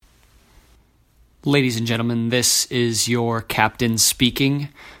Ladies and gentlemen, this is your captain speaking.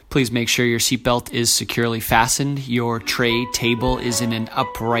 Please make sure your seatbelt is securely fastened, your tray table is in an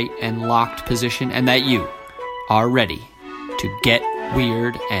upright and locked position, and that you are ready to get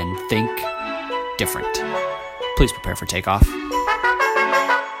weird and think different. Please prepare for takeoff.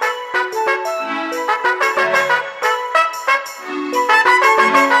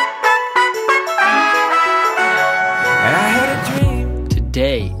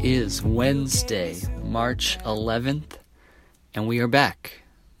 Today is Wednesday, March 11th, and we are back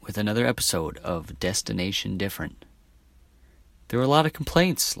with another episode of Destination Different. There were a lot of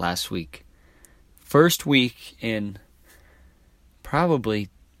complaints last week. First week in probably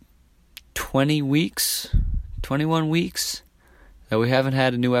 21 weeks, that we haven't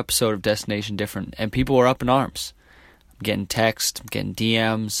had a new episode of Destination Different, and people were up in arms. I'm getting texts, I'm getting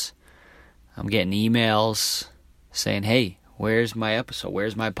DMs, I'm getting emails saying, hey, where's my episode?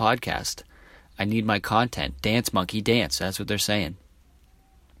 Where's my podcast? I need my content. Dance, monkey, dance. That's what they're saying.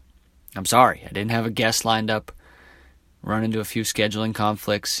 I'm sorry. I didn't have a guest lined up. Run into a few scheduling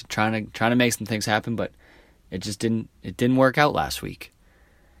conflicts. Trying to make some things happen, but it just didn't work out last week.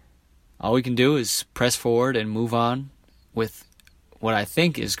 All we can do is press forward and move on with what I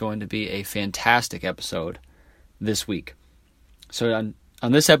think is going to be a fantastic episode this week. So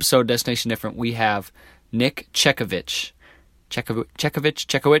on this episode, Destination Different, we have Nick Chekovich,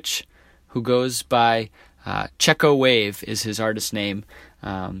 who goes by Checo Wave is his artist name.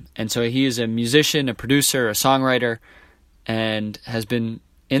 And so he is a musician, a producer, a songwriter, and has been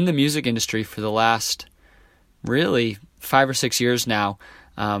in the music industry for the last really 5 or 6 years now,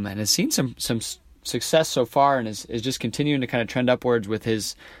 and has seen some success so far, and is just continuing to kind of trend upwards with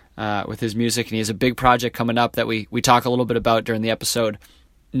his music. And he has a big project coming up that we talk a little bit about during the episode.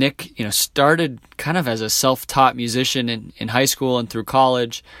 Nick, started kind of as a self-taught musician in high school and through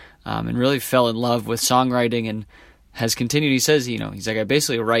college, and really fell in love with songwriting and has continued. He says, he's like, I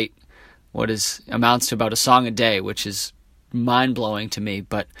basically write what amounts to about a song a day, which is mind-blowing to me,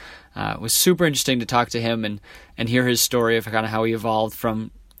 but it was super interesting to talk to him and hear his story of kind of how he evolved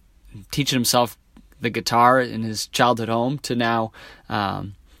from teaching himself the guitar in his childhood home to now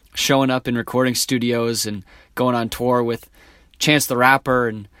showing up in recording studios and going on tour with Chance the Rapper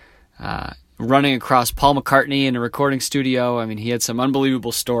and running across Paul McCartney in a recording studio. I mean, he had some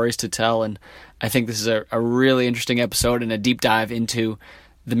unbelievable stories to tell, and I think this is a really interesting episode and a deep dive into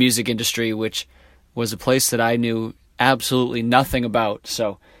the music industry, which was a place that I knew absolutely nothing about.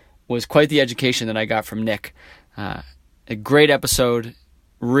 So was quite the education that I got from Nick. A great episode,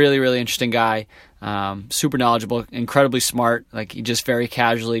 really, really interesting guy, super knowledgeable, incredibly smart. Like, he just very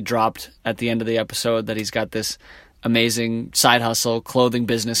casually dropped at the end of the episode that he's got this amazing side hustle, clothing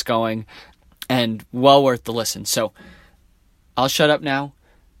business going, and well worth the listen. So I'll shut up now.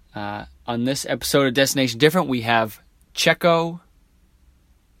 On this episode of Destination Different, we have Checo,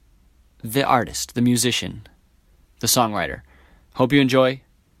 the artist, the musician, the songwriter. Hope you enjoy.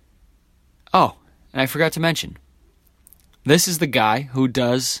 Oh, and I forgot to mention, this is the guy who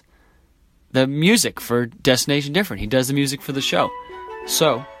does the music for Destination Different. He does the music for the show.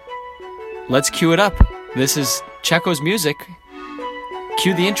 So let's cue it up. This is Checo's music.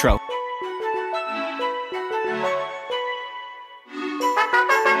 Cue the intro.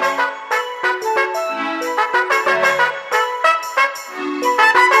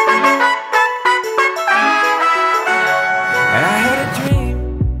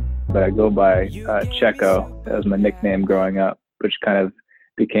 But I go by Checo as my nickname growing up, which kind of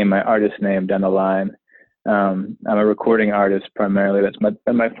became my artist name down the line. I'm a recording artist primarily. That's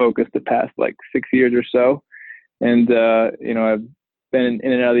been my focus the past 6 years or so. And, I've been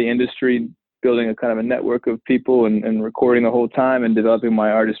in and out of the industry, building a kind of a network of people and recording the whole time and developing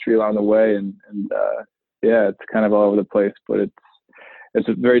my artistry along the way. And it's kind of all over the place, but it's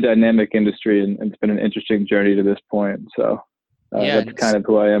a very dynamic industry, and it's been an interesting journey to this point. So that's kind of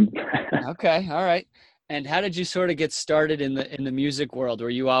who I am. Okay. All right. And how did you sort of get started in the music world? Were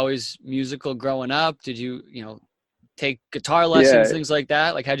you always musical growing up? Did you, take guitar lessons, things like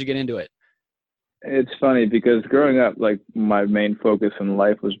that? Like, how'd you get into it? It's funny because growing up, my main focus in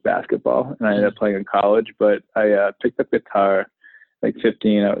life was basketball, and I ended up playing in college, but I picked up guitar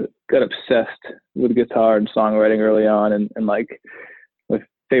 15. I got obsessed with guitar and songwriting early on, and my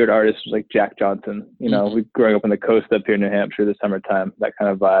favorite artist was Jack Johnson. We growing up on the coast up here in New Hampshire, the summertime, that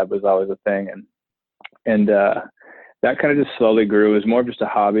kind of vibe was always a thing. And that kind of just slowly grew. It was more of just a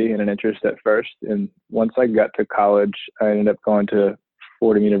hobby and an interest at first. And once I got to college, I ended up going to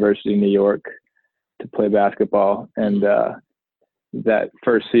Fordham University in New York to play basketball. And that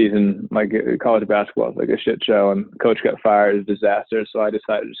first season, like college basketball was like a shit show, and coach got fired, it was a disaster. So I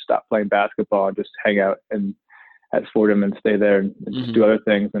decided to stop playing basketball and just hang out and at Fordham and stay there and just do other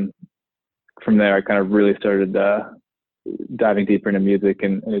things. And from there, I kind of really started diving deeper into music,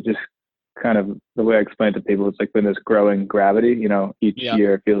 and it just kind of, the way I explain it to people, it's like been this growing gravity. You know, each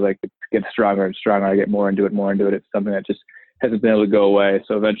year it feels like it gets stronger and stronger. I get more into it. It's something that just hasn't been able to go away.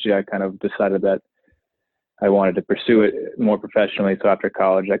 So eventually I kind of decided that I wanted to pursue it more professionally. So after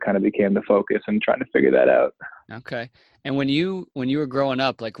college, that kind of became the focus and trying to figure that out. Okay. And when you were growing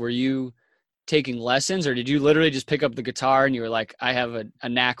up, like, were you taking lessons, or did you literally just pick up the guitar and you were like, I have a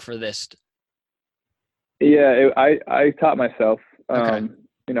knack for this? Yeah, I taught myself. Okay.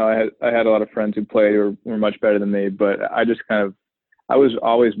 You know, I had a lot of friends who played who were much better than me, but I just kind of, I was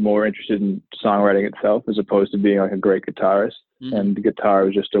always more interested in songwriting itself as opposed to being like a great guitarist. And the guitar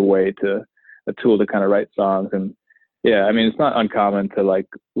was just a tool to kind of write songs. And yeah, I mean, it's not uncommon to like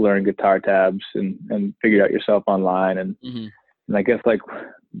learn guitar tabs and figure it out yourself online. And I guess, like,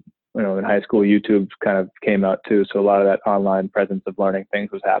 you know, in high school, YouTube kind of came out too. So a lot of that online presence of learning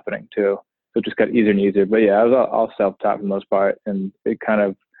things was happening too. So it just got easier and easier. But yeah, I was all self-taught for the most part. And it kind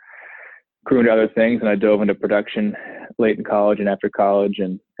of grew into other things. And I dove into production late in college and after college.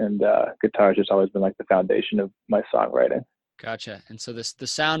 And guitar has just always been like the foundation of my songwriting. Gotcha. And so the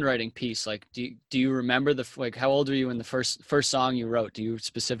sound writing piece, like, do you remember like, how old were you when the first song you wrote? Do you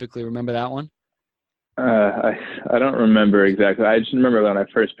specifically remember that one? I don't remember exactly. I just remember when I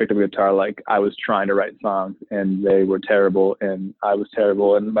first picked up a guitar, like, I was trying to write songs and they were terrible and I was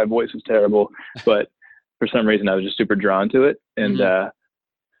terrible and my voice was terrible, but for some reason I was just super drawn to it. And,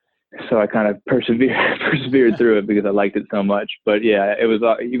 so I kind of persevered through it because I liked it so much. But yeah, it was,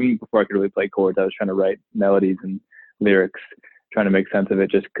 even before I could really play chords, I was trying to write melodies and lyrics, trying to make sense of it,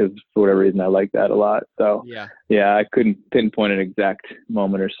 just because for whatever reason I like that a lot. So yeah, I couldn't pinpoint an exact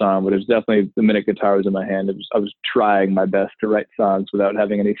moment or song, but it was definitely the minute guitar was in my hand, I was trying my best to write songs without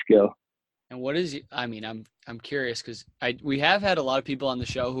having any skill. And what is, I mean, I'm curious, because we have had a lot of people on the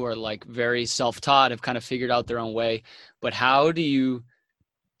show who are like very self-taught, have kind of figured out their own way, but how do you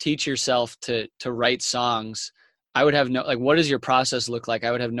teach yourself to write songs? I would have no, like, what does your process look like?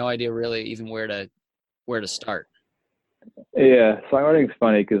 I would have no idea really even where to start. Yeah, songwriting is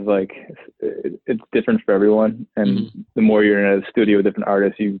funny because, like, it's different for everyone, and the more you're in a studio with different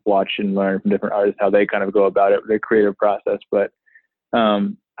artists, you watch and learn from different artists how they kind of go about it, their creative process. But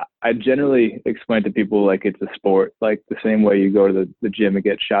I generally explain to people like it's a sport, like the same way you go to the gym and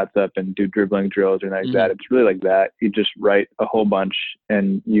get shots up and do dribbling drills or like that. It's really like that. You just write a whole bunch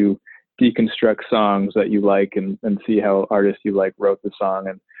and you deconstruct songs that you like and see how artists you like wrote the song,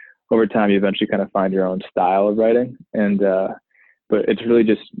 and over time, you eventually kind of find your own style of writing. And, but it's really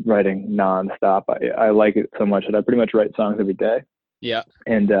just writing nonstop. I like it so much that I pretty much write songs every day. Yeah.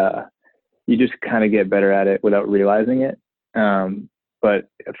 And you just kind of get better at it without realizing it. But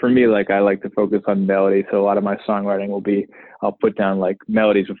for me, like, I like to focus on melody. So a lot of my songwriting will be, I'll put down like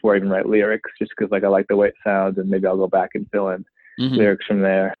melodies before I even write lyrics, just because, like, I like the way it sounds, and maybe I'll go back and fill in lyrics from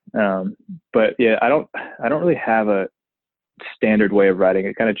there. But yeah, I don't really have a standard way of writing.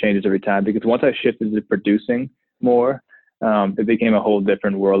 It kind of changes every time, because once I shifted to producing more, it became a whole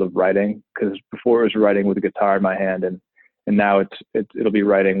different world of writing, because before it was writing with a guitar in my hand, and now it'll be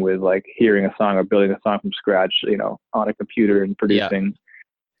writing with, like, hearing a song or building a song from scratch, you know, on a computer and producing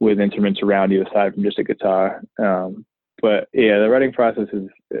with instruments around you aside from just a guitar. But yeah, the writing process is,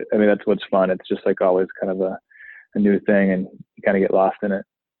 I mean, that's what's fun. It's just like always kind of a new thing, and you kind of get lost in it.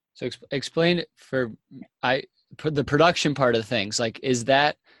 So explain it for the production part of things. Like, is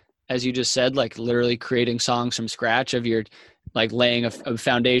that, as you just said, like literally creating songs from scratch, of your, like, laying a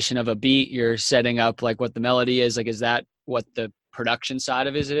foundation of a beat, you're setting up like what the melody is, like, is that what the production side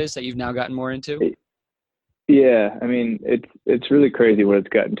of it is that you've now gotten more into? Yeah, I mean, it's really crazy what it's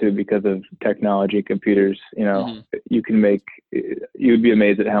gotten to because of technology, computers. You know, you would be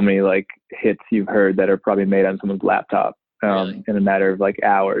amazed at how many like hits you've heard that are probably made on someone's laptop in a matter of like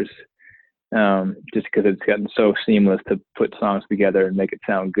hours. Just because it's gotten so seamless to put songs together and make it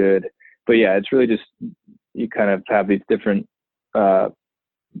sound good. But yeah, it's really just, you kind of have these different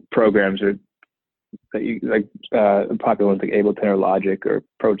programs or that you like, popular ones like Ableton or Logic, or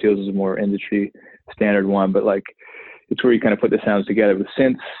Pro Tools is a more industry standard one, but like, it's where you kind of put the sounds together with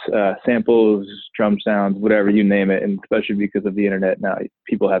synths, samples, drum sounds, whatever, you name it. And especially because of the internet now,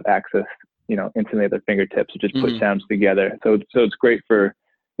 people have access, you know, instantly at their fingertips to just put sounds together. So it's great for,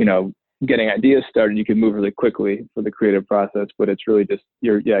 you know, getting ideas started. You can move really quickly for the creative process, but it's really just,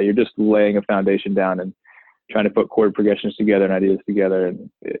 you're just laying a foundation down and trying to put chord progressions together and ideas together, and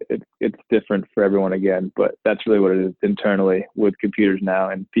it's different for everyone again. But that's really what it is internally with computers now,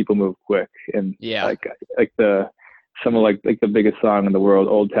 and people move quick. And like someone like the biggest song in the world,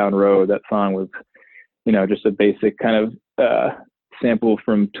 Old Town Road. That song was, just a basic kind of sample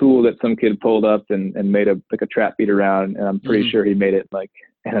from Tool that some kid pulled up and made a trap beat around, and I'm pretty sure he made it like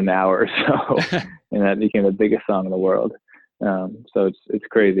in an hour or so, and that became the biggest song in the world. So it's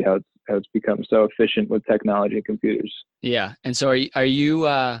crazy how it's become so efficient with technology and computers. Yeah. And so are you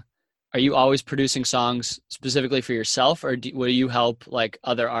always producing songs specifically for yourself, or will you help like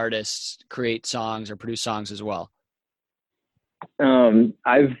other artists create songs or produce songs as well?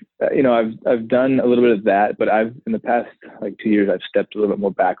 I've done a little bit of that, but in the past like 2 years, I've stepped a little bit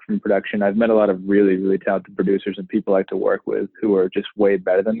more back from production. I've met a lot of really, really talented producers and people I like to work with who are just way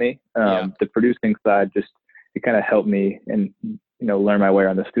better than me. The producing side, it kind of helped me and, learn my way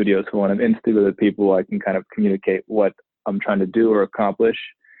around the studio. So when I'm in studio with people, I can kind of communicate what I'm trying to do or accomplish.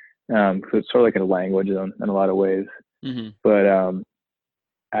 So it's sort of like a language in a lot of ways. Mm-hmm. But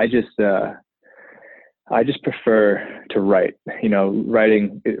I just prefer to write.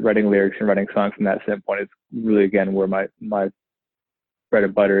 Writing lyrics and writing songs from that standpoint is really, again, where my bread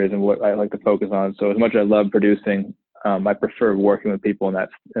and butter is and what I like to focus on. So as much as I love producing, I prefer working with people in that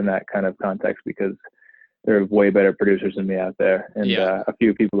kind of context, because there are way better producers than me out there, and a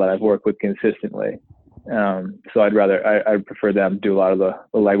few people that I've worked with consistently. So I'd prefer them do a lot of the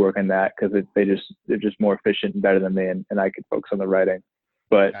legwork in that, because they're just more efficient and better than me, and I could focus on the writing.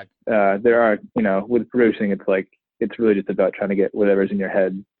 But there are, with producing, it's really just about trying to get whatever's in your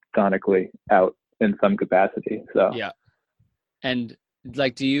head sonically out in some capacity. So yeah. And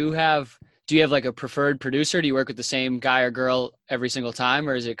like, do you have like a preferred producer? Do you work with the same guy or girl every single time,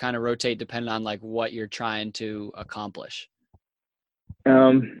 or is it kind of rotate depending on like what you're trying to accomplish?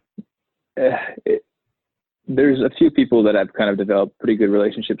 There's a few people that I've kind of developed pretty good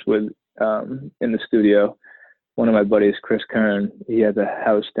relationships with in the studio. One of my buddies, Chris Kern, he has a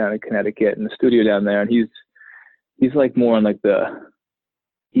house down in Connecticut and the studio down there, and he's like more on like the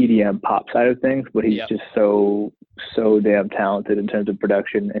EDM pop side of things, but he's just so damn talented in terms of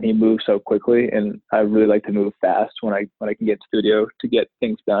production, and he moves so quickly. And I really like to move fast when I can get studio to get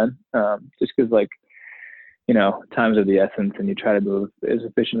things done, just because time's of the essence, and you try to move as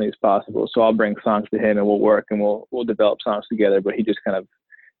efficiently as possible. So I'll bring songs to him and we'll work and we'll develop songs together, but he just kind of,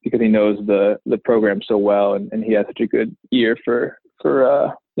 because he knows the program so well, and he has such a good ear for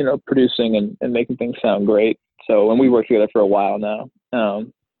producing and making things sound great. So, and we worked together for a while now.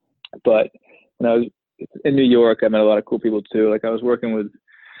 But when I was in New York, I met a lot of cool people too. Like I was working with,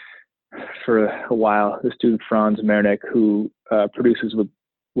 for a while, this dude, Franz Mernick, who produces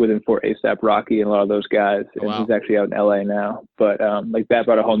within for A$AP Rocky and a lot of those guys. And He's actually out in LA now. But like that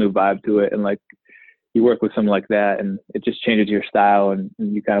brought a whole new vibe to it. And like, you work with someone like that and it just changes your style, and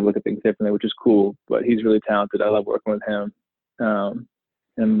you kind of look at things differently, which is cool. But he's really talented. I love working with him.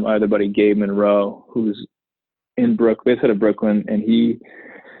 And my other buddy, Gabe Monroe, who's based out of Brooklyn, and he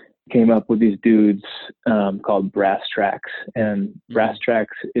came up with these dudes called Brass Tracks. And Brass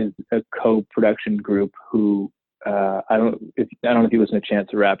Tracks is a co-production group who I don't know if you listen to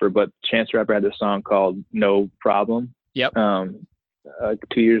Chance the Rapper, but Chance the Rapper had this song called No Problem. Yep.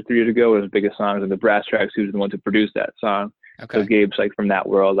 3 years ago, was his biggest songs, and the Brass Tracks, who's the one to produce that song. Okay. So Gabe's like from that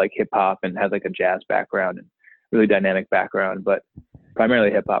world, like hip hop, and has like a jazz background and really dynamic background, but primarily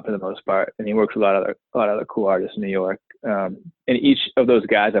hip hop for the most part. And he works with a lot of other cool artists in New York. And each of those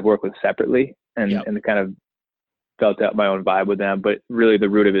guys I've worked with separately, and kind of felt out my own vibe with them. But really, the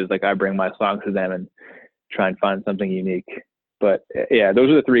root of it is like I bring my songs to them and try and find something unique. But yeah,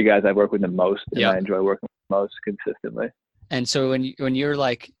 those are the three guys I've worked with the most, and I enjoy working with the most consistently. And so when you're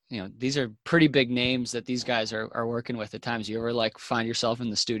like, these are pretty big names that these guys are working with at times, you ever like find yourself in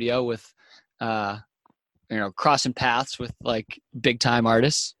the studio with, crossing paths with like big time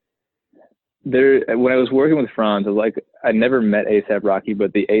artists? When I was working with Franz, I never met A$AP Rocky,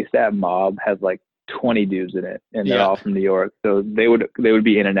 but the A$AP mob has like 20 dudes in it, and they're all from New York. So they would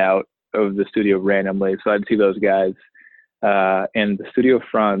be in and out of the studio randomly. So I'd see those guys. And the studio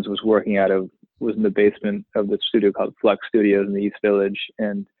Franz was working out of was in the basement of the studio called Flux Studios in the East Village.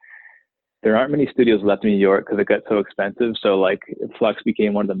 And there aren't many studios left in New York because it got so expensive. So like Flux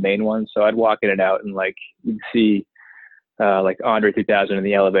became one of the main ones. So I'd walk in and out, and like you'd see like Andre 3000 in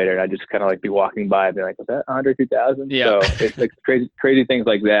the elevator, and I'd just kind of like be walking by and be like, was that Andre 3000? Yeah. So it's like crazy things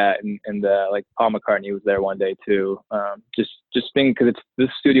like that. And like Paul McCartney was there one day too. Just being, because this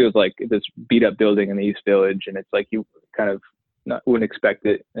studio is like this beat up building in the East Village, and it's like you kind of wouldn't expect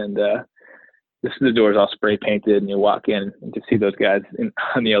it. And the door's all spray painted, and you walk in and to see those guys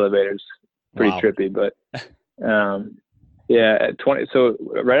on the elevators, pretty trippy. But Yeah, at 20. So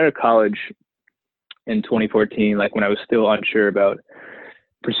right out of college in 2014, like when I was still unsure about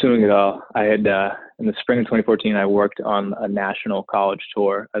pursuing it all, I had in the spring of 2014, I worked on a national college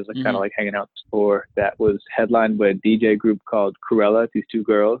tour. I was like kind of like hanging out tour that was headlined by a DJ group called Cruella, these two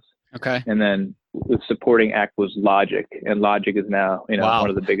girls. Okay. And then the supporting act was Logic, and Logic is now, you know, Wow. one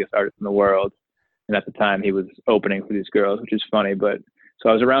of the biggest artists in the world. And at the time, he was opening for these girls, which is funny. But so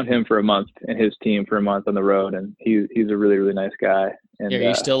I was around him for a month and his team for a month on the road, and he's a really, really nice guy. And Yeah, are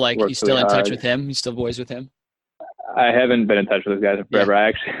you still works still really in touch hard. with him? You still boys with him? I haven't been in touch with those guys in forever. I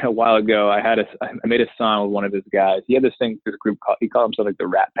actually, a while ago, I made a song with one of his guys. He had this group he called himself like the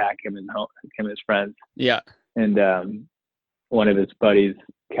Rat Pack, him and his friends. Yeah. And one of his buddies,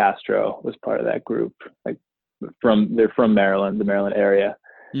 Castro, was part of that group. Like they're from Maryland, the Maryland area.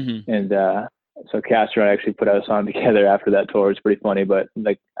 Mm-hmm. And so Castro and I actually put out a song together after that tour. It's pretty funny, but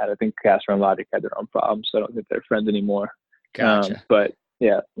like I don't think Castro and Logic had their own problems, so I don't think they're friends anymore. Gotcha. But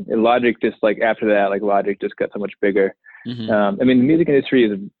yeah, Logic just like after that, like Logic just got so much bigger. Mm-hmm. I mean, the music industry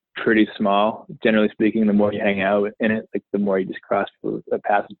is pretty small, generally speaking. The more you hang out in it, like the more you just cross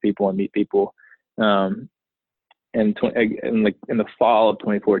paths with people and meet people. And like in the fall of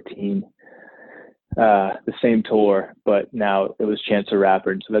 2014, the same tour, but now it was Chance the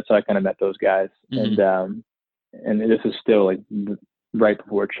Rapper, and so that's how I kind of met those guys. Mm-hmm. And this is still like right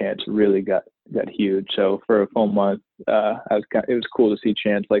before Chance really got huge. So for a full month, it was cool to see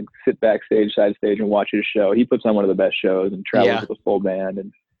Chance like sit backstage, side stage, and watch his show. He puts on one of the best shows and travels with a full band,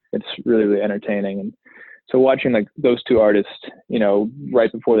 and it's really, really entertaining. And so watching like those two artists, you know,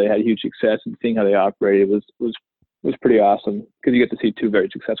 right before they had huge success and seeing how they operated was pretty awesome, because you get to see two very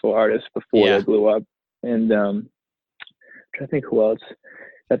successful artists before they blew up. And I'm trying to think who else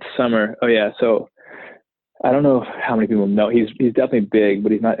that summer. Oh yeah, so I don't know how many people know. He's definitely big,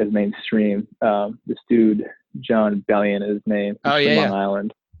 but he's not as mainstream. This dude, John Bellion is his name. He's from Long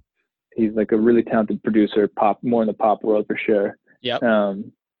Island. He's like a really talented producer, more in the pop world for sure. Yep.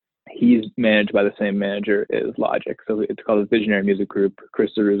 He's managed by the same manager as Logic. So it's called the Visionary Music Group.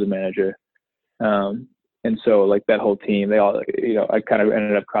 Chris Zaru's a manager. And so like that whole team, they all, you know, I kind of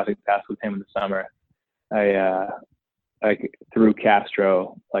ended up crossing paths with him in the summer. I through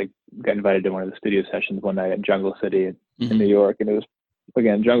Castro, like got invited to one of the studio sessions one night at Jungle City in New York. And it was,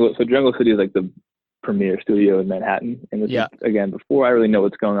 again, Jungle City is like the premier studio in Manhattan. And this is, again, before I really know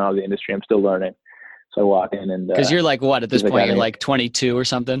what's going on in the industry, I'm still learning. So I walk in and, cause you're like, what, at this point, you're like 22 or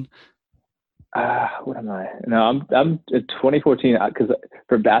something? What am I? No, I'm in 2014, because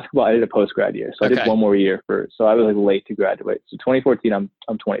for basketball, I did a post-grad year. So I did one more year so I was like late to graduate. So 2014,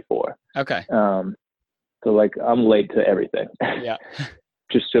 I'm 24. Okay. So like I'm late to everything. Yeah.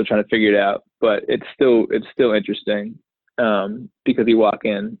 Just still trying to figure it out, but it's still interesting, because you walk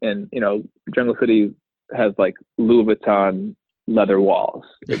in and, you know, Jungle City has like Louis Vuitton leather walls.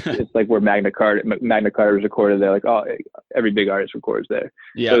 It's like where Magna Carta was recorded there. Like, oh, every big artist records there.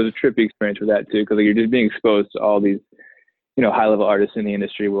 Yeah. So it was a trippy experience with that too, because like you're just being exposed to all these, you know, high level artists in the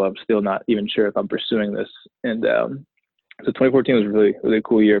industry. Well, I'm still not even sure if I'm pursuing this. And so 2014 was really, really a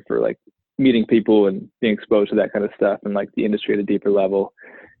cool year for like meeting people and being exposed to that kind of stuff, and like the industry at a deeper level,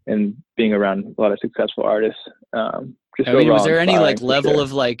 and being around a lot of successful artists. I mean, was there any like level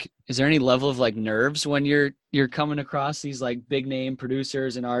of like, is there any level of like nerves when you're coming across these like big name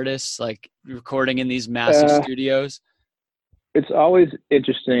producers and artists, like recording in these massive studios? It's always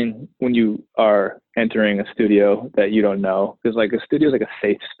interesting when you are entering a studio that you don't know, because like a studio is like a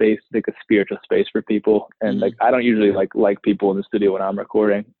safe space, like a spiritual space for people. And like, I don't usually like people in the studio when I'm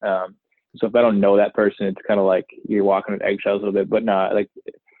recording. So if I don't know that person, it's kind of like you're walking on eggshells a little bit, but not like,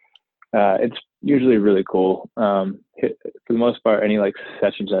 it's usually really cool. For the most part, any like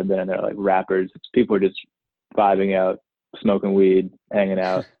sessions I've been in, they're like rappers. People are just vibing out, smoking weed, hanging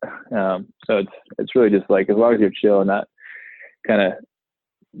out. So it's really just like, as long as you're chill and not kind of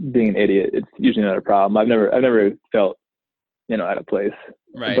being an idiot, it's usually not a problem. I've never felt, you know, out of place.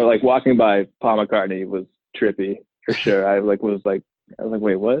 Right. But like walking by Paul McCartney was trippy for sure. I was like,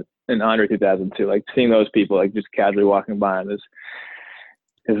 wait, what? And Andre 2002, like seeing those people like just casually walking by is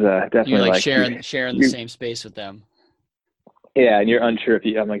definitely, you're like, like sharing the same space with them. Yeah, and you're unsure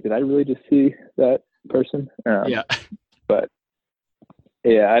if I'm like, did I really just see that person? Yeah. But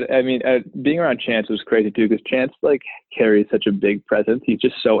yeah, I mean, being around Chance was crazy too, because Chance like carries such a big presence. He's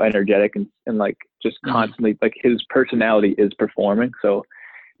just so energetic and like just constantly, like his personality is performing. So,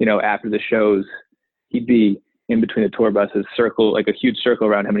 you know, after the shows, he'd be in between the tour buses, like a huge circle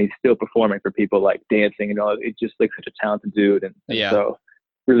around him, and he's still performing for people, like dancing and all. It's just like such a talented dude, and so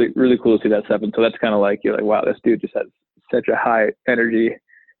really, really cool to see that stuff. And so that's kind of like, you're like, wow, this dude just has such a high energy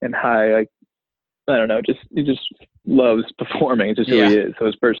and high like I don't know, he just loves performing. It's just who Yeah. he is. So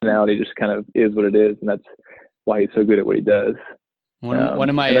his personality just kind of is what it is, and that's why he's so good at what he does. One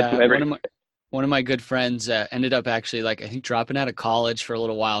of my And that's one of my good friends ended up actually like I think dropping out of college for a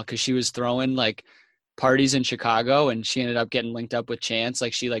little while because she was throwing like parties in Chicago and she ended up getting linked up with Chance.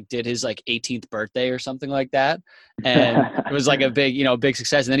 Like she like did his like 18th birthday or something like that. And it was like a big, big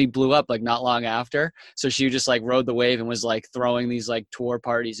success. And then he blew up like not long after. So she just like rode the wave and was like throwing these like tour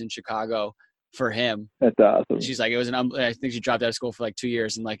parties in Chicago for him. That's awesome. She's like, it was I think she dropped out of school for like 2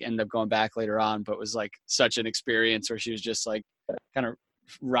 years and like ended up going back later on, but it was like such an experience where she was just like kind of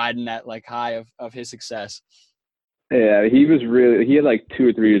riding that like high of his success. Yeah, he had like 2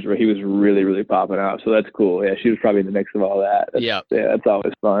 or 3 years where he was really, really popping out. So that's cool. Yeah, she was probably in the mix of all that. Yeah, that's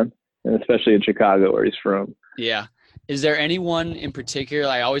always fun. And especially in Chicago where he's from. Yeah. Is there anyone in particular?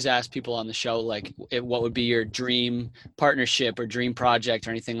 I always ask people on the show, like, what would be your dream partnership or dream project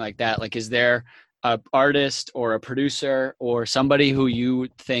or anything like that? Like, is there a artist or a producer or somebody who you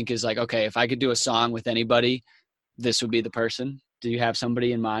think is like, okay, if I could do a song with anybody, this would be the person? Do you have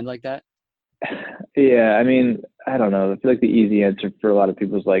somebody in mind like that? Yeah, I mean, I don't know. I feel like the easy answer for a lot of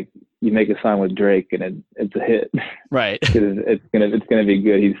people is like you make a song with Drake and it's a hit, right? It's gonna be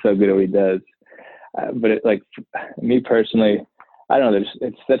good. He's so good at what he does. But like me personally, I don't know.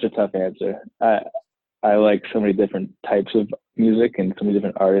 It's such a tough answer. I like so many different types of music and so many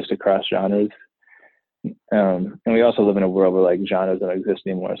different artists across genres. And we also live in a world where like genres don't exist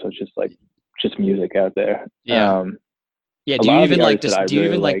anymore, so it's just music out there. Yeah. Yeah. Do you even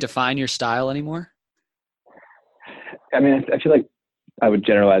like define your style anymore? I mean, I feel like I would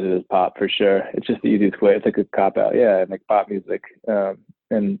generalize it as pop for sure. It's just the easiest way. It's like a cop out. Yeah, like pop music. And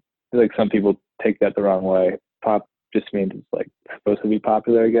I feel like some people take that the wrong way. Pop just means it's like supposed to be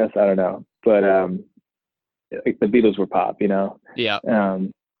popular, I guess. I don't know. But like the Beatles were pop, Yeah.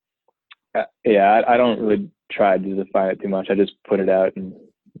 Yeah, I don't really try to define it too much. I just put it out and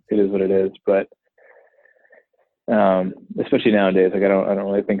it is what it is. But especially nowadays, like I don't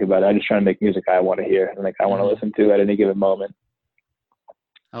really think about it. I just try to make music I want to hear and like I want to listen to at any given moment.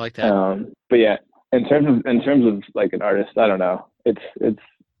 I like that. But yeah, in terms of like an artist, I don't know. It's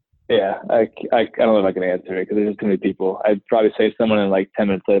yeah, I don't know if I can answer it because there's just too many people. I'd probably say someone in like 10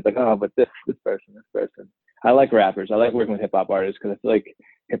 minutes later, like, oh, but this person. I like rappers. I like working with hip hop artists because I feel like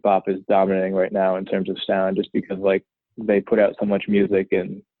hip hop is dominating right now in terms of sound, just because like they put out so much music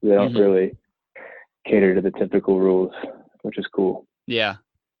and they don't really cater to the typical rules, which is cool. Yeah,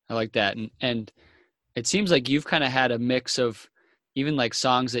 I like that. And it seems like you've kind of had a mix of even like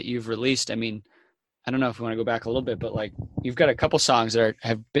songs that you've released. I mean, I don't know if we want to go back a little bit, but like you've got a couple songs that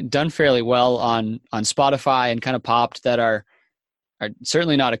have been done fairly well on Spotify and kind of popped that are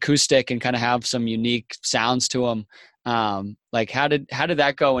certainly not acoustic and kind of have some unique sounds to them. Like how did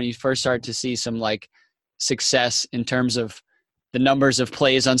that go when you first started to see some like success in terms of the numbers of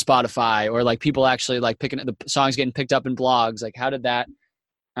plays on Spotify or like people actually like picking the songs getting picked up in blogs? Like how did that,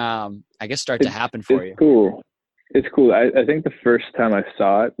 I guess, start to happen for you? It's cool. I think the first time I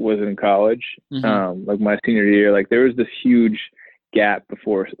saw it was in college, like my senior year. Like there was this huge gap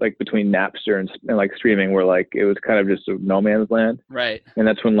before, like between Napster and like streaming, where like it was kind of just a no man's land. Right. And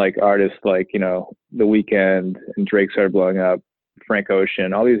that's when like artists like The Weeknd and Drake started blowing up, Frank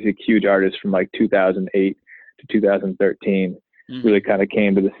Ocean, all these huge artists from like 2008 to 2013 really kind of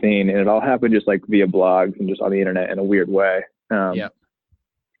came to the scene, and it all happened just like via blogs and just on the internet in a weird way. And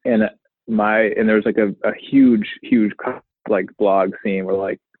there was like a huge like blog scene where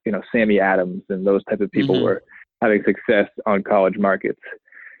like Sammy Adams and those type of people were having success on college markets.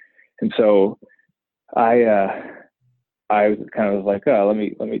 And so I was kind of like, oh, let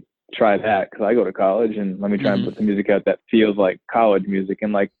me try that because I go to college, and let me try and put some music out that feels like college music.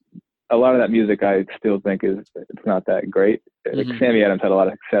 And like a lot of that music I still think it's not that great. Like Sammy Adams had a lot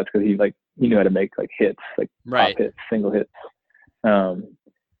of success because he knew how to make like hits, like pop hits, single hits.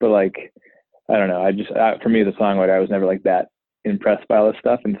 But like, I don't know. For me as a songwriter, I was never like that impressed by all this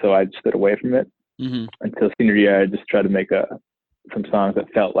stuff. And so I just stood away from it until senior year. I just tried to make some songs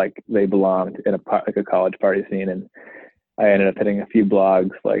that felt like they belonged in a college party scene. And I ended up hitting a few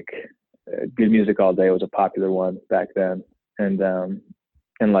blogs, like Good Music All Day was a popular one back then.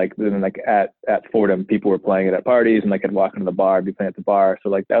 And like, then like at Fordham, people were playing it at parties, and like I'd walk into the bar, be playing at the bar. So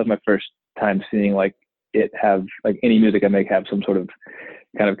like, that was my first time seeing like it have like any music I make have some sort of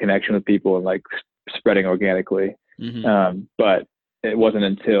kind of connection with people and like spreading organically. But it wasn't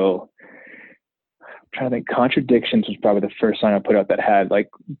until, I'm trying to think, Contradictions was probably the first song I put out that had like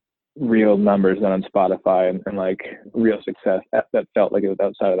real numbers done on Spotify and like real success that felt like it was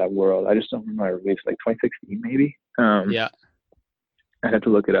outside of that world. I just don't remember my release, like 2016 maybe. I'd have to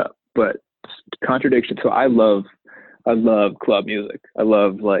look it up, but Contradiction. So I love club music. I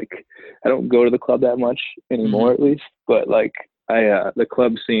love, like, I don't go to the club that much anymore, at least, but like the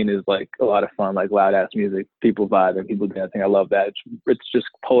club scene is like a lot of fun, like loud ass music, people vibing, people dancing. I love that. It's just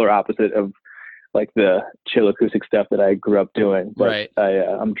polar opposite of like the chill acoustic stuff that I grew up doing, but right.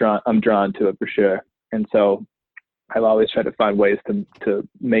 I'm drawn to it for sure. And so I've always tried to find ways to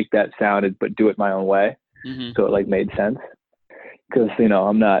make that sound, but do it my own way. So it like made sense. Cause you know,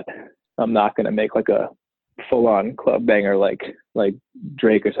 I'm not going to make like a full on club banger, like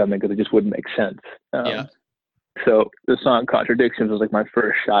Drake or something, cause it just wouldn't make sense. So the song Contradictions was like my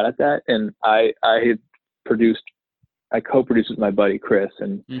first shot at that. And I co-produced with my buddy Chris,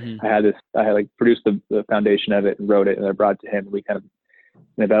 and I had like produced the foundation of it and wrote it, and I brought it to him. We kind of,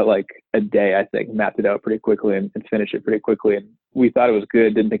 in about like a day, I think, mapped it out pretty quickly and finished it pretty quickly. And we thought it was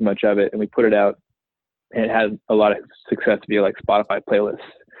good, didn't think much of it, and we put it out, and it had a lot of success via like Spotify playlists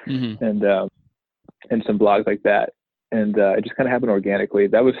and some blogs like that. And it just kind of happened organically.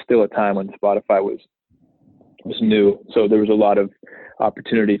 That was still a time when Spotify was new, so there was a lot of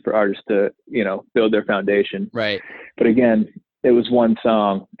opportunity for artists to, you know, build their foundation. Right. But again, it was one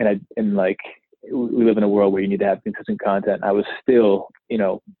song, and like we live in a world where you need to have consistent content. I was still, you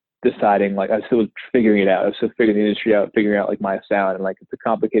know, deciding, like I was still figuring it out. I was still figuring the industry out, figuring out like my sound, and like it's a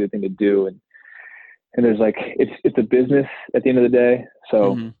complicated thing to do. And there's like it's a business at the end of the day.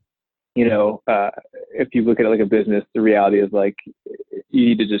 So you know, if you look at it like a business, the reality is like you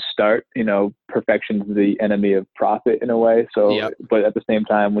need to just start. You know, perfection's the enemy of profit in a way. So, but at the same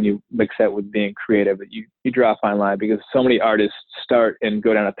time, when you mix that with being creative, you draw a fine line, because so many artists start and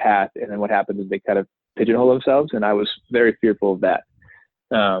go down a path, and then what happens is they kind of pigeonhole themselves. And I was very fearful of that.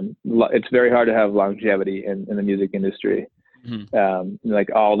 It's very hard to have longevity in the music industry. Like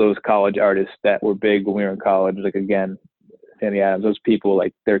all those college artists that were big when we were in college, like again, Sammy Adams, those people,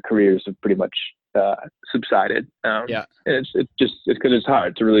 like their careers have pretty much subsided. And it's because it's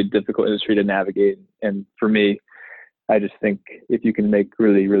hard. It's a really difficult industry to navigate. And for me, I just think if you can make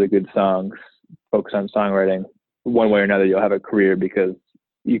really, really good songs, focus on songwriting, one way or another, you'll have a career, because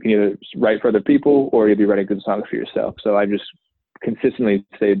you can either write for other people or you'll be writing good songs for yourself. So I just consistently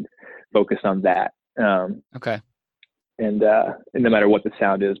stayed focused on that. And no matter what the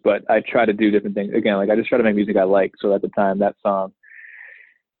sound is, but I try to do different things. Again, like I just try to make music I like. So at the time, that song,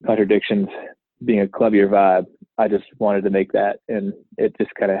 Contradictions, being a clubbier vibe, I just wanted to make that, and it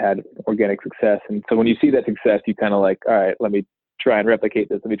just kind of had organic success. And so when you see that success, you kind of like, all right, let me try and replicate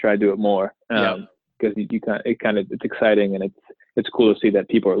this. Let me try and do it more. Because it's exciting, and it's cool to see that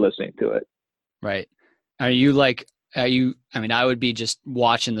people are listening to it. Right. I mean, I would be just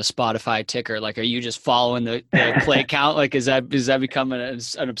watching the Spotify ticker. Like, are you just following the play count? Like, is that becoming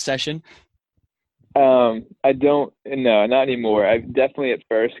an obsession? I don't, no, not anymore. I definitely at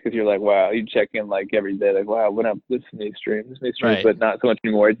first, because you're like, wow, you check in like every day, like, wow, when I'm listening to streams, right. But not so much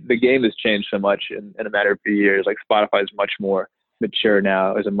anymore. The game has changed so much in a matter of a few years. Like Spotify is much more mature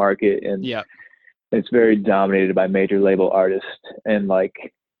now as a market, and it's very dominated by major label artists. And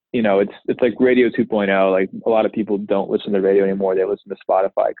like, you know, it's like radio 2.0. Like a lot of people don't listen to radio anymore. They listen to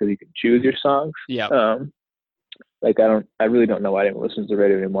Spotify because you can choose your songs. Like I really don't know why I didn't listen to the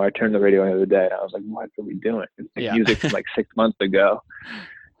radio anymore. I turned the radio on the other day, and I was like, what are we doing? It's like music from like 6 months ago.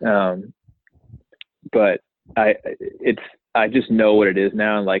 But I just know what it is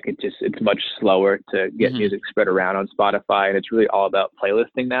now. And like, it's much slower to get music spread around on Spotify. And it's really all about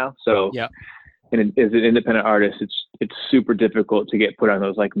playlisting now. So and as an independent artist, it's super difficult to get put on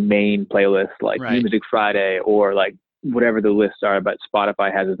those like main playlists, like New Music Friday, or like whatever the lists are, but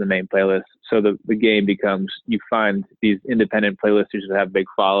Spotify has as the main playlist. So the game becomes, you find these independent playlisters that have big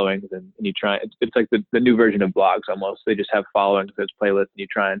followings, and you try, it's like the new version of blogs almost. They just have followings as playlists, and you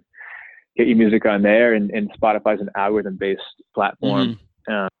try and get your music on there, and Spotify's an algorithm-based platform.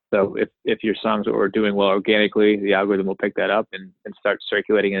 So if your songs are doing well organically, the algorithm will pick that up and start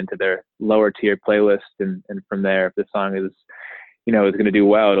circulating into their lower tier playlist. And from there, if the song is, you know, is going to do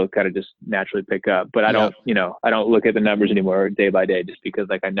well, it'll kind of just naturally pick up. But I don't, you know, I don't look at the numbers anymore day by day, just because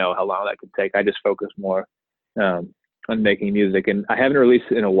like I know how long that could take. I just focus more on making music, and I haven't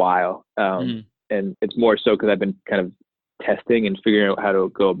released it in a while. And it's more so because I've been kind of testing and figuring out how to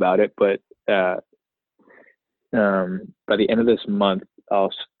go about it. But by the end of this month,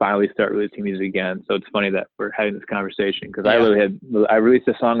 I'll finally start releasing music again. So it's funny that we're having this conversation, because I released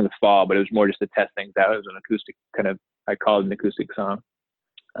a song in the fall, but it was more just to test things out. It was an acoustic I called it an acoustic song,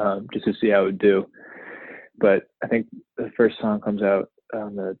 just to see how it would do. But I think the first song comes out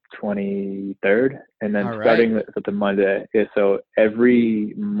on the 23rd, and then starting with the Monday. So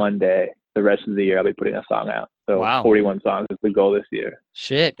every Monday, the rest of the year, I'll be putting a song out. So 41 songs is the goal this year.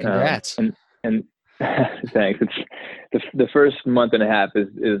 Shit, congrats. And thanks. It's the first month and a half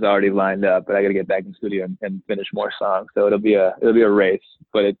is already lined up, but I got to get back in the studio and finish more songs. So it'll be a race,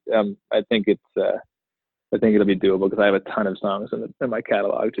 but I think it'll be doable because I have a ton of songs in my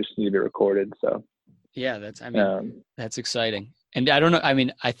catalog just need to be recorded. So yeah, that's exciting. And I don't know. I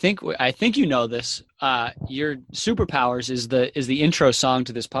mean, I think you know this. Your Superpowers is the intro song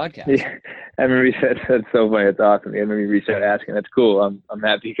to this podcast. Yeah, I remember you said that's so funny. It's awesome. I remember you reached out asking. That's cool. I'm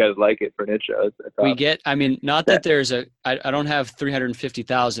happy you guys like it for an intro. It's awesome. We get. I mean, not that there's I don't have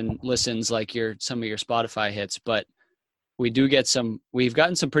 350,000 listens like some of your Spotify hits, but we do get some. We've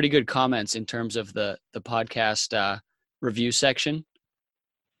gotten some pretty good comments in terms of the podcast review section.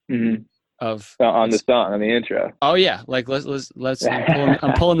 Mm-hmm. On the song, on the intro. Oh yeah, like let's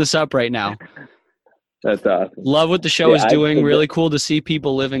I'm pulling this up right now. That's awesome. Love what the show is doing. Really cool to see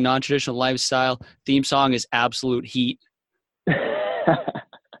people living non-traditional lifestyle. Theme song is absolute heat.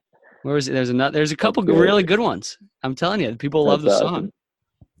 Where is it? There's a couple really good ones. I'm telling you, people love the song.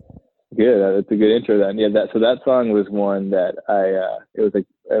 Good. That's a good intro then. Yeah, that song was one that it was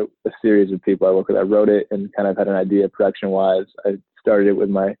a series of people I worked with. I wrote it and kind of had an idea production wise. I started it with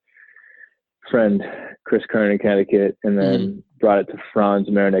my friend Chris Kern in Connecticut, and then brought it to Franz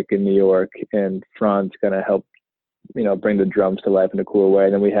Marinick in New York, and Franz kind of helped, bring the drums to life in a cool way.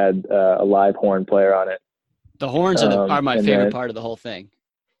 And then we had a live horn player on it. The horns are my favorite part of the whole thing.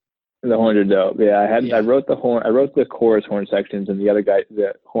 The horns are dope. Yeah, I wrote the horn. I wrote the chorus horn sections, and the other guy,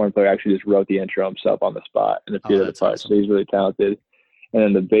 the horn player, actually just wrote the intro himself on the spot and a few other parts. Awesome. So he's really talented.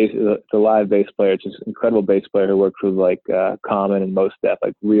 And then the live bass player, it's just an incredible bass player who works with like Common and Mos Def,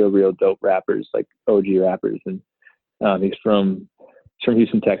 like real dope rappers, like OG rappers. And he's from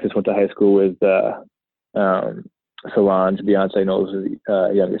Houston, Texas. Went to high school with Solange, Beyonce Knowles'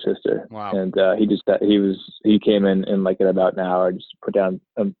 younger sister. Wow. And he came in like in about an hour, just put down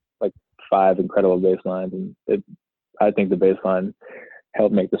like 5 incredible bass lines, and I think the bass line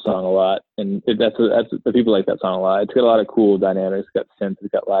helped make the song a lot, and that's the people like that song a lot. It's got a lot of cool dynamics. It's got synths,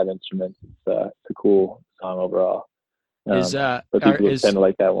 it's got live instruments. It's a cool song overall. But people tend to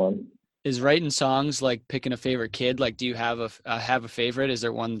like that one. Is writing songs like picking a favorite kid? Like, do you have a favorite? Is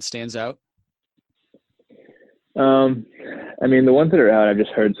there one that stands out? I mean, the ones that are out, I've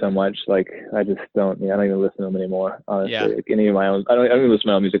just heard so much. Like, I just don't. I don't even listen to them anymore. Honestly, like any of my own. I don't even listen to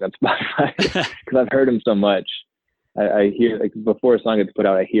my own music on Spotify because I've heard them so much. I hear, like, before a song gets put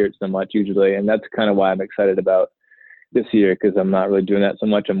out, I hear it so much usually, and that's kind of why I'm excited about this year, because I'm not really doing that so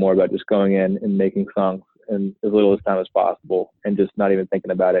much. I'm more about just going in and making songs in as little as time as possible, and just not even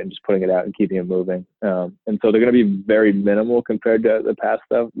thinking about it and just putting it out and keeping it moving. And so they're going to be very minimal compared to the past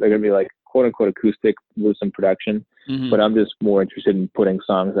stuff. They're going to be like quote unquote acoustic with some production, but I'm just more interested in putting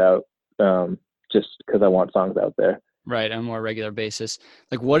songs out just because I want songs out there. Right, on a more regular basis.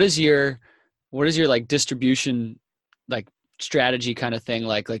 Like, what is your like distribution like strategy kind of thing?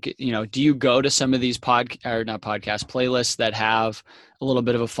 Like, do you go to some of these playlists that have a little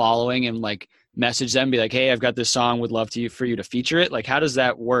bit of a following and like message them, be like, hey, I've got this song, would love for you to feature it? Like, how does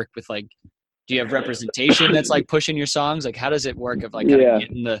that work with, like, do you have representation that's like pushing your songs? Like, how does it work of like kind of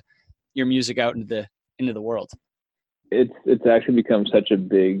getting your music out into the world? It's actually become such a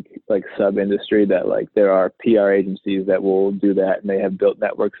big like sub industry that like there are PR agencies that will do that, and they have built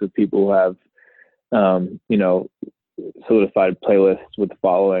networks of people who have solidified playlists with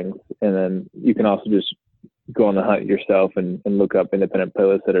followings, and then you can also just go on the hunt yourself and look up independent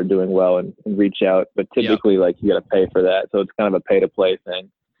playlists that are doing well and reach out. But typically, like, you got to pay for that, so it's kind of a pay to play thing.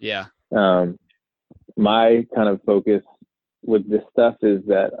 Yeah. My kind of focus with this stuff is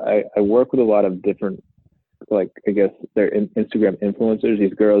that I work with a lot of different, like, I guess they're Instagram influencers.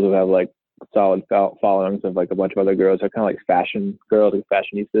 These girls who have like solid followings of like a bunch of other girls. They're kind of like fashion girls, like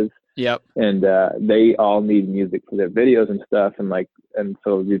fashionistas. Yep. And they all need music for their videos and stuff. And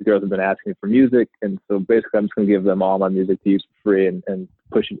so these girls have been asking for music. And so basically I'm just going to give them all my music to use for free and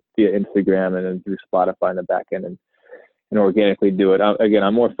push it via Instagram and then through Spotify in the back end and organically do it. Again,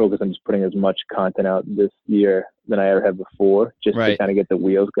 I'm more focused on just putting as much content out this year than I ever have before, just to kind of get the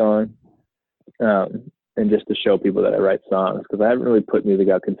wheels going. And just to show people that I write songs, because I haven't really put music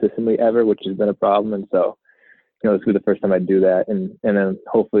out consistently ever, which has been a problem. And so, this will be the first time I do that, and then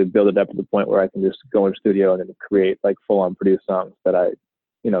hopefully build it up to the point where I can just go in the studio and then create like full-on produced songs that I,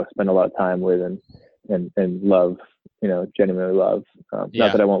 spend a lot of time with and love, genuinely love. Not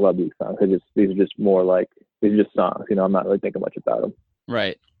that I won't love these songs. These are just songs. I'm not really thinking much about them.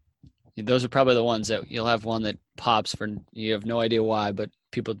 Right. Those are probably the ones that you'll have one that pops for, you have no idea why, but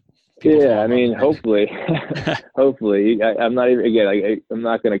people I mean, hopefully, I'm not even, again, I'm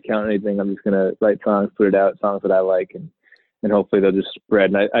not going to count anything. I'm just going to write songs, put it out, songs that I like, and and hopefully they'll just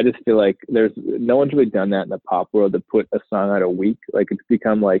spread. And I just feel like there's no one's really done that in the pop world, to put a song out a week. Like, it's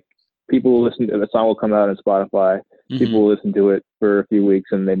become like people will listen to the song, will come out on Spotify. People will listen to it for a few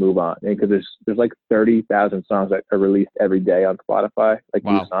weeks and they move on. Because there's like 30,000 songs that are released every day on Spotify, like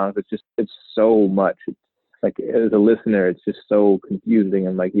new songs. It's so much. It's like, as a listener, it's just so confusing,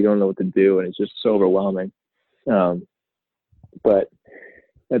 and like you don't know what to do, and it's just so overwhelming. But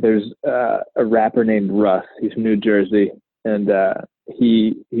there's a rapper named Russ. He's from New Jersey, and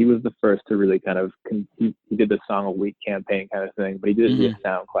he was the first to really kind of he did the song a week campaign kind of thing, but he did it via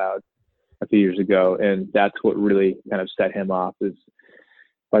SoundCloud a few years ago, and that's what really kind of set him off. Is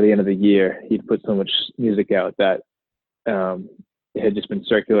by the end of the year, he'd put so much music out that it had just been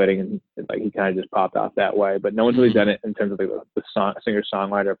circulating, and like he kind of just popped off that way. But no one's really done it in terms of like the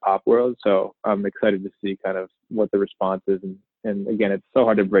singer-songwriter pop world. So I'm excited to see kind of what the response is. And again, it's so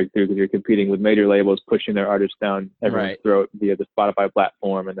hard to break through because you're competing with major labels pushing their artists down everyone's throat via the Spotify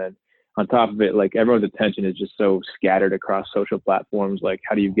platform. And then on top of it, like, everyone's attention is just so scattered across social platforms. Like,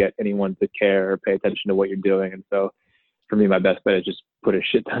 how do you get anyone to care or pay attention to what you're doing? And so for me, my best bet is just put a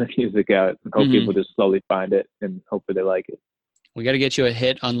shit ton of music out and hope people just slowly find it, and hopefully they like it. We got to get you a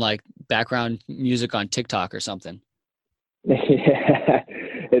hit on like background music on TikTok or something. Yeah,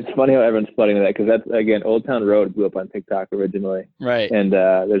 it's funny how everyone's flooding to that, because that's, again, Old Town Road blew up on TikTok originally. Right. And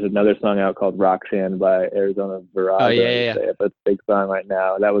there's another song out called Roxanne by Arizona Virago. Oh, yeah. It's a big song right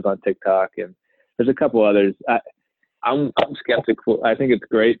now. That was on TikTok, and there's a couple others. I'm skeptical. I think it's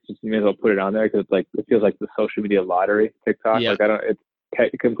great. Just, you may as well put it on there, because it's like, it feels like the social media lottery, TikTok. Yeah. Like,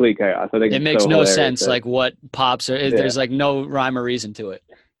 it's complete chaos. I think it makes no sense, like what pops, or there's like no rhyme or reason to it.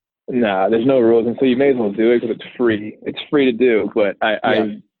 Nah, there's no rules, and so you may as well do it because it's free. It's free to do. But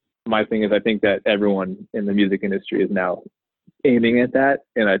my thing is, I think that everyone in the music industry is now aiming at that,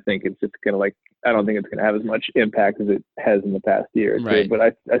 and I think it's just gonna, like, I don't think it's gonna have as much impact as it has in the past year or two. Right. But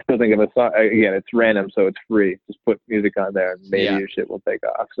I still think, if a song, again, it's random, so it's free. Just put music on there, and maybe your shit will take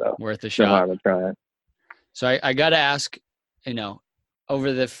off. So worth a shot. No harm in trying. So I got to ask,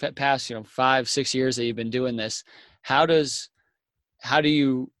 over the past 5-6 years that you've been doing this, how do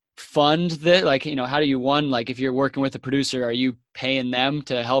you fund that? Like, how do you, like, if you're working with a producer, are you paying them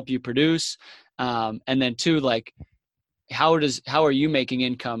to help you produce? And then 2, like, how are you making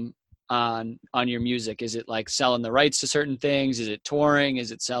income on your music? Is it like selling the rights to certain things? Is it touring?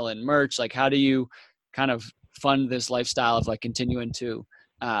 Is it selling merch? Like, how do you kind of fund this lifestyle of like continuing to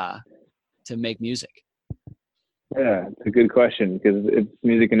make music? Yeah, it's a good question, because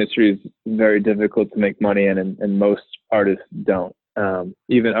music industry is very difficult to make money in, and most artists don't.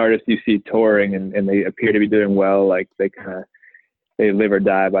 Even artists you see touring and they appear to be doing well, like they live or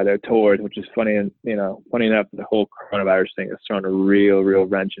die by their tours, which is funny. And funny enough, the whole coronavirus thing has thrown a real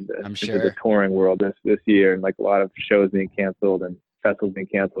wrench into the touring world this year, and like a lot of shows being canceled and festivals being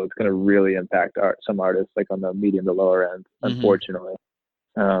canceled. It's going to really impact some artists, like on the medium to lower end, unfortunately.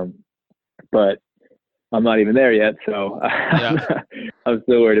 But I'm not even there yet, so I'm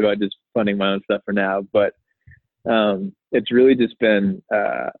still worried about just funding my own stuff for now. But it's really just been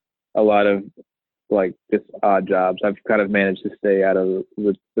a lot of like just odd jobs. I've kind of managed to stay out of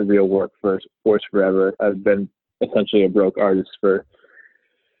the real workforce forever. I've been essentially a broke artist for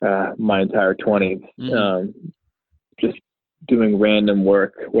my entire 20s, just doing random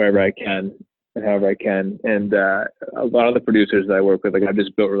work wherever I can and however I can. And a lot of the producers that I work with, like, I've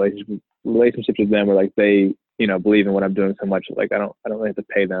just built relationships with them where, like, they, believe in what I'm doing so much. Like, I don't really have to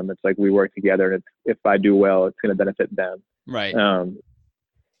pay them. It's like we work together, and if I do well, it's going to benefit them. Right.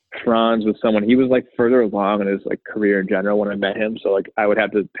 Franz was someone, he was like further along in his like career in general when I met him. So like I would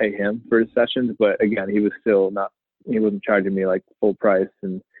have to pay him for his sessions, but again, he wasn't charging me like full price,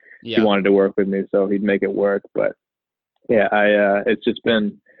 and he wanted to work with me, so he'd make it work. But yeah, it's just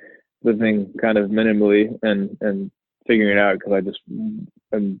been living kind of minimally and figuring it out, because I just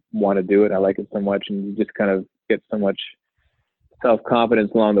want to do it. I like it so much, and you just kind of get so much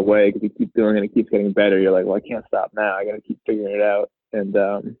self-confidence along the way, because you keep doing it, it keeps getting better. You're like, well, I can't stop now. I got to keep figuring it out. And,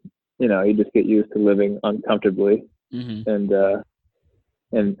 you just get used to living uncomfortably and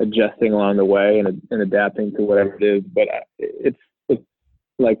adjusting along the way and adapting to whatever it is. But it's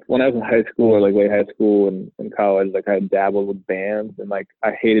like when I was in high school, or like late high school and college, like I dabbled with bands, and like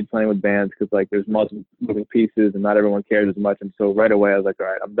I hated playing with bands because like there's multiple moving pieces and not everyone cares as much. And so right away I was like, all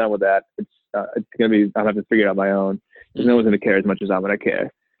right, I'm done with that. It's going to be, I'm going to have to figure it out on my own. Because no one's going to care as much as I'm going to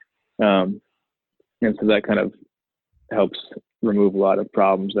care. And so that kind of helps remove a lot of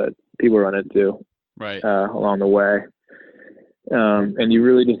problems that people run into along the way. And you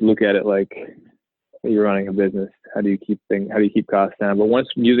really just look at it like you're running a business. How do you keep costs down? But once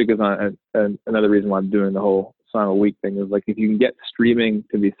music is on, another reason why I'm doing the whole song a week thing is like, if you can get streaming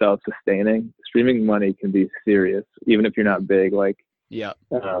to be self-sustaining, streaming money can be serious, even if you're not big. Like, Yeah.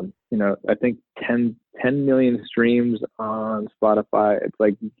 you know, I think 10 million streams on Spotify. It's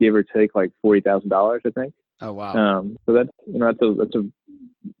like give or take like $40,000, I think. Oh, wow. So that's, you know, that's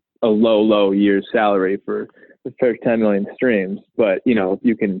a low year's salary for the first 10 million streams. But, you know, if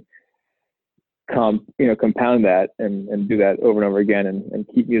you can compound that and do that over and over again and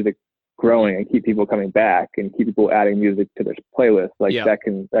keep music growing and keep people coming back and keep people adding music to their playlist, like that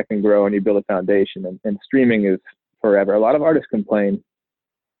can grow, and you build a foundation. And streaming is forever. A lot of artists complain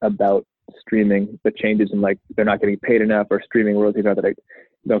about streaming, the changes in like they're not getting paid enough, or streaming royalties are that they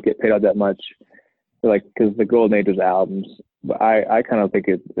don't get paid out that much. Like, because the golden age was albums. But I kind of think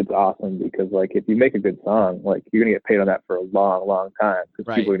it's awesome, because like if you make a good song, like you're gonna get paid on that for a long time,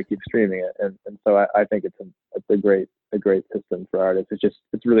 because people are gonna keep streaming it. And so I think it's a great system for artists.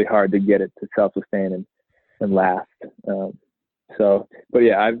 It's really hard to get it to self-sustain and last. But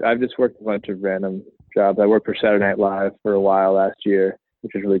yeah, I've just worked a bunch of random jobs. I worked for Saturday Night Live for a while last year,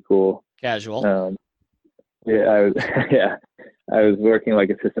 which is really cool. Casual. I was working like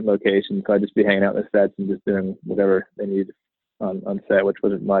assistant location, so I'd just be hanging out in the sets and just doing whatever they needed on set, which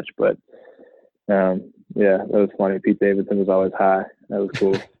wasn't much, but that was funny. Pete Davidson was always high. That was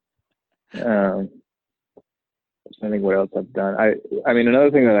cool. I think what else I've done. I mean, another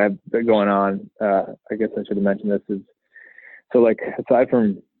thing that I've been going on, I guess I should have mentioned this, is so like aside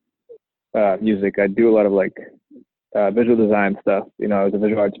from music, I do a lot of like visual design stuff. You know, I was a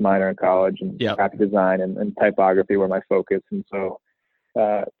visual arts minor in college, and graphic design and typography were my focus. And so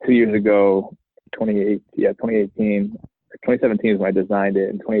 2 years ago, 2017 is when I designed it,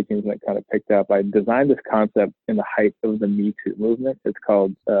 and 2018 is when it kind of picked up. I designed this concept in the height of the Me Too movement. It's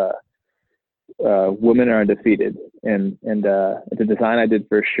called Women Are Undefeated, and it's a design I did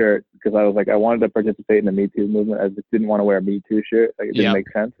for a shirt, because I was like, I wanted to participate in the Me Too movement. I just didn't want to wear a Me Too shirt. Like, it didn't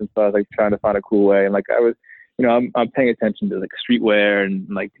make sense. And so I was like trying to find a cool way, and like I was, you know, I'm paying attention to like streetwear and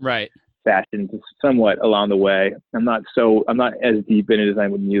like fashion just somewhat along the way. I'm not as deep into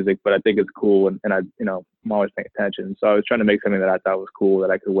design with music, but I think it's cool, and I, you know, I'm always paying attention. So I was trying to make something that I thought was cool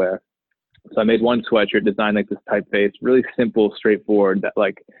that I could wear. So I made one sweatshirt, designed like this typeface, really simple, straightforward, that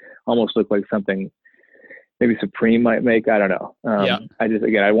like almost looked like something maybe Supreme might make. I don't know. I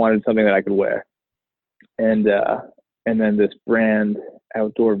wanted something that I could wear. And then this brand,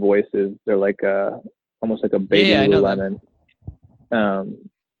 Outdoor Voices, they're like almost like a baby Lululemon.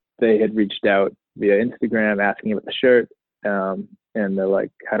 They had reached out via Instagram asking about the shirt. And they're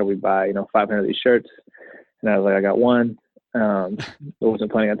like, how do we buy, you know, 500 of these shirts? And I was like, I got one. I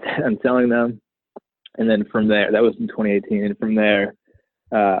wasn't planning on selling them. And then from there, that was in 2018. And from there,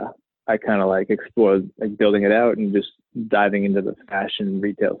 I kind of like explored like building it out and just diving into the fashion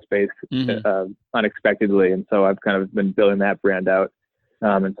retail space unexpectedly. And so I've kind of been building that brand out.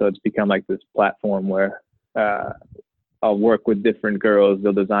 And so it's become like this platform where I'll work with different girls.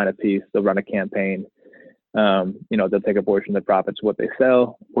 They'll design a piece. They'll run a campaign. You know, they'll take a portion of the profits of what they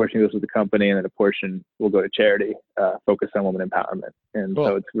sell. A portion goes to the company, and then a portion will go to charity, focused on women empowerment. And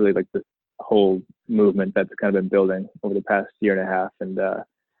so it's really like this whole movement that's kind of been building over the past year and a half. And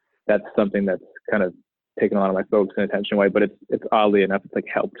that's something that's kind of taken a lot of my focus and attention away. But it's oddly enough, it's like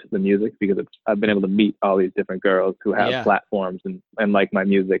helped the music, because I've been able to meet all these different girls who have platforms and like my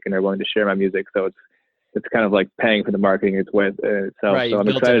music, and are willing to share my music. So it's kind of like paying for the marketing itself. So I'm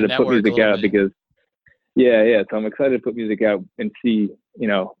excited to put music out because so I'm excited to put music out and see, you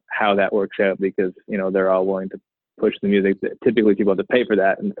know, how that works out, because, you know, they're all willing to push the music. Typically people have to pay for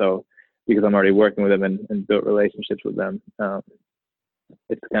that. And so because I'm already working with them and built relationships with them,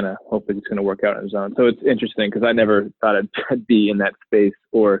 it's kind of hopefully it's going to work out on its own. So it's interesting, because I never thought I'd be in that space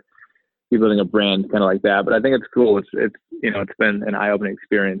or be building a brand kind of like that. But I think it's cool. It's you know, it's been an eye-opening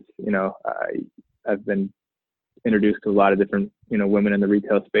experience. You know, I've been introduced to a lot of different, you know, women in the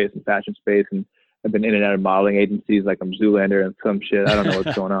retail space and fashion space, and I've been in and out of modeling agencies, like I'm Zoolander and some shit. I don't know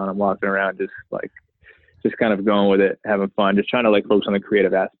what's going on. I'm walking around just kind of going with it, having fun, just trying to like focus on the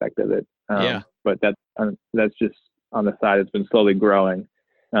creative aspect of it. But that's just on the side. It's been slowly growing.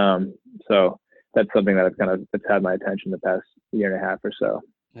 So that's something that it's had my attention the past year and a half or so.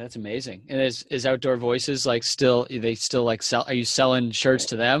 That's amazing. And is Outdoor Voices like they still like sell? Are you selling shirts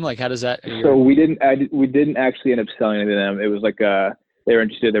to them? Like, how does that? So we didn't actually end up selling any to them. It was like they were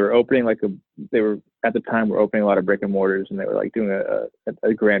interested. They were opening at the time we're opening a lot of brick and mortars, and they were like doing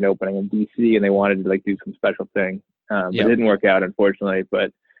a grand opening in DC, and they wanted to like do some special thing. It didn't work out, unfortunately.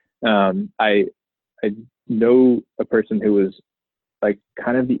 But I know a person who was like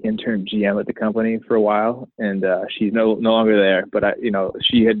kind of the intern GM at the company for a while, and she's no longer there. But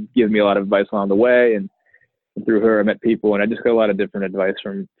she had given me a lot of advice along the way, and through her, I met people, and I just got a lot of different advice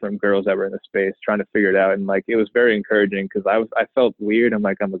from girls that were in the space, trying to figure it out. And like, it was very encouraging because I felt weird. I'm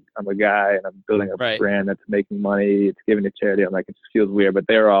like, I'm a guy, and I'm building a Right. brand that's making money. It's giving to charity. I'm like, it just feels weird. But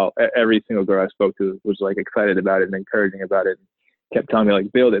every single girl I spoke to was like excited about it and encouraging about it, and kept telling me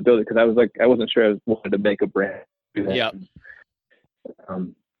like, build it, because I was like, I wasn't sure I wanted to make a brand. Yeah.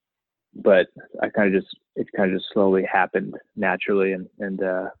 But it kind of just slowly happened naturally, and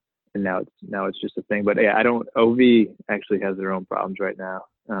now it's just a thing. But yeah, OV actually has their own problems right now.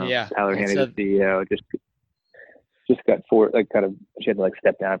 Tyler Haney, the CEO, just got she had to like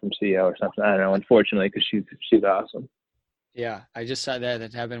step down from CEO or something. I don't know, unfortunately, because she's awesome. Yeah, I just saw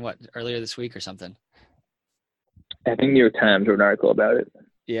that happened earlier this week or something. I think New York Times wrote an article about it.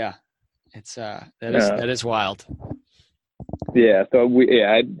 Yeah, it's that is wild. Yeah, so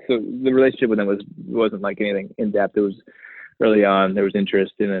the relationship with them wasn't like anything in depth. It was early on. There was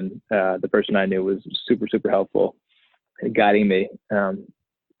interest, and then the person I knew was super, super helpful, guiding me, and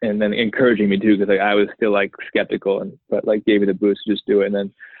then encouraging me too, because like, I was still like skeptical, but like gave me the boost to just do it,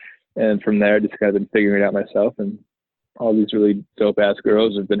 and from there just kind of been figuring it out myself. And all these really dope ass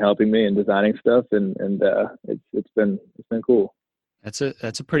girls have been helping me and designing stuff, and it's been cool. That's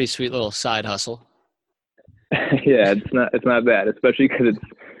a pretty sweet little side hustle. Yeah, it's not bad, especially because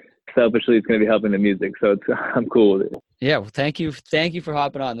it's going to be helping the music, so I'm cool with it. Yeah, well, thank you for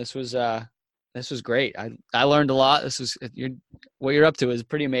hopping on. This was great. I learned a lot. What you're up to is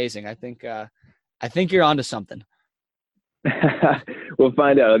pretty amazing. I think you're onto something. We'll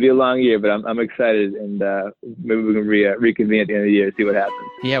find out. It'll be a long year, but I'm excited, and maybe we can reconvene at the end of the year, see what happens.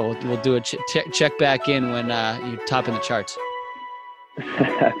 Yeah, we'll do a check back in when you top in the charts.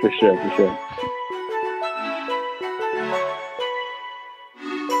 For sure.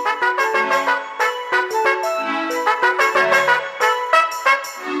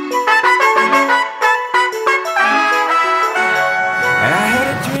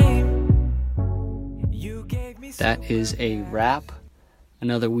 That is a wrap.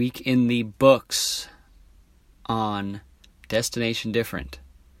 Another week in the books on Destination Different.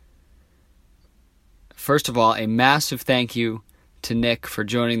 First of all, a massive thank you to Nick for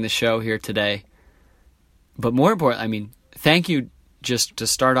joining the show here today. But more importantly, thank you just to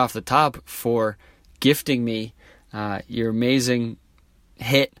start off the top for gifting me your amazing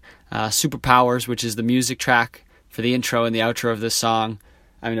hit, Superpowers, which is the music track for the intro and the outro of this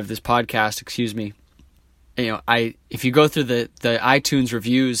podcast, excuse me. If you go through the iTunes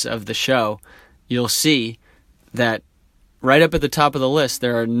reviews of the show, you'll see that right up at the top of the list,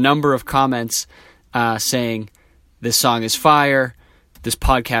 there are a number of comments saying this song is fire, this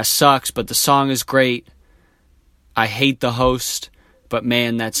podcast sucks, but the song is great, I hate the host, but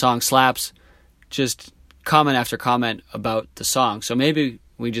man, that song slaps. Just comment after comment about the song. So maybe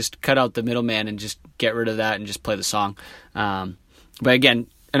we just cut out the middleman and just get rid of that and just play the song. But again,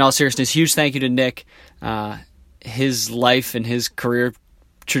 in all seriousness, huge thank you to Nick. His life and his career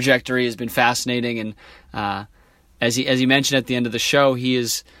trajectory has been fascinating, and as he mentioned at the end of the show, he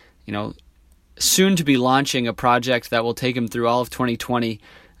is, soon to be launching a project that will take him through all of 2020,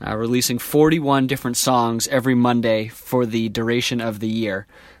 releasing 41 different songs every Monday for the duration of the year.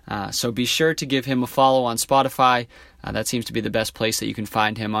 So be sure to give him a follow on Spotify. That seems to be the best place that you can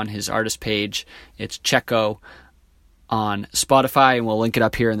find him on his artist page. It's Checo on Spotify, and we'll link it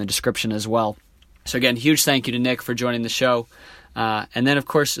up here in the description as well. So again, huge thank you to Nick for joining the show. And then, of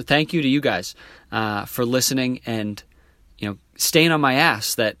course, thank you to you guys for listening and staying on my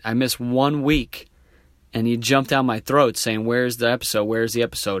ass that I missed 1 week and you jumped down my throat saying, where's the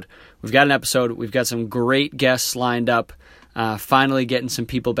episode? We've got an episode. We've got some great guests lined up, finally getting some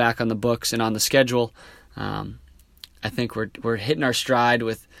people back on the books and on the schedule. I think we're hitting our stride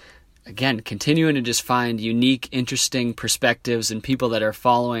with, again, continuing to just find unique, interesting perspectives and people that are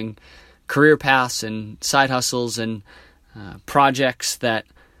following career paths and side hustles and projects that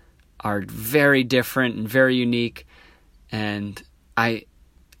are very different and very unique. And I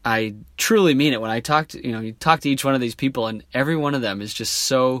truly mean it when I talk to you talk to each one of these people, and every one of them is just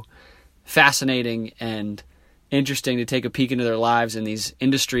so fascinating and interesting to take a peek into their lives in these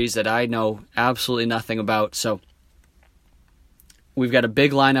industries that I know absolutely nothing about. So we've got a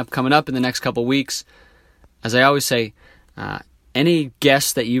big lineup coming up in the next couple weeks. As I always say, any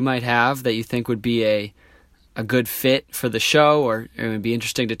guests that you might have that you think would be a good fit for the show or it would be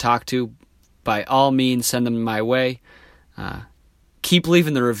interesting to talk to, by all means, send them my way. Keep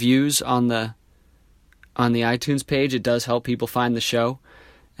leaving the reviews on the iTunes page. It does help people find the show.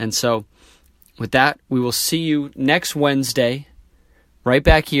 And so with that, we will see you next Wednesday, right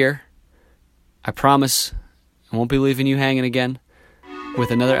back here. I promise I won't be leaving you hanging again.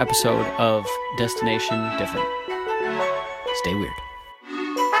 with another episode of Destination Different. Stay weird.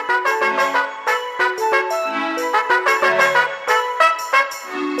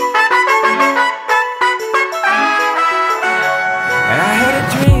 I had a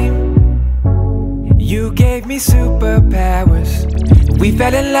dream, you gave me superpowers. We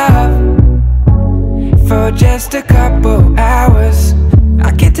fell in love for just a couple hours.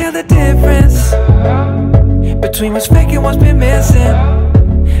 I can't tell the difference between what's fake and what's been missing.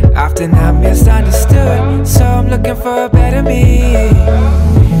 Often I'm misunderstood, so I'm looking for a better me.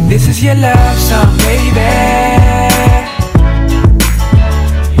 This is your love song, baby.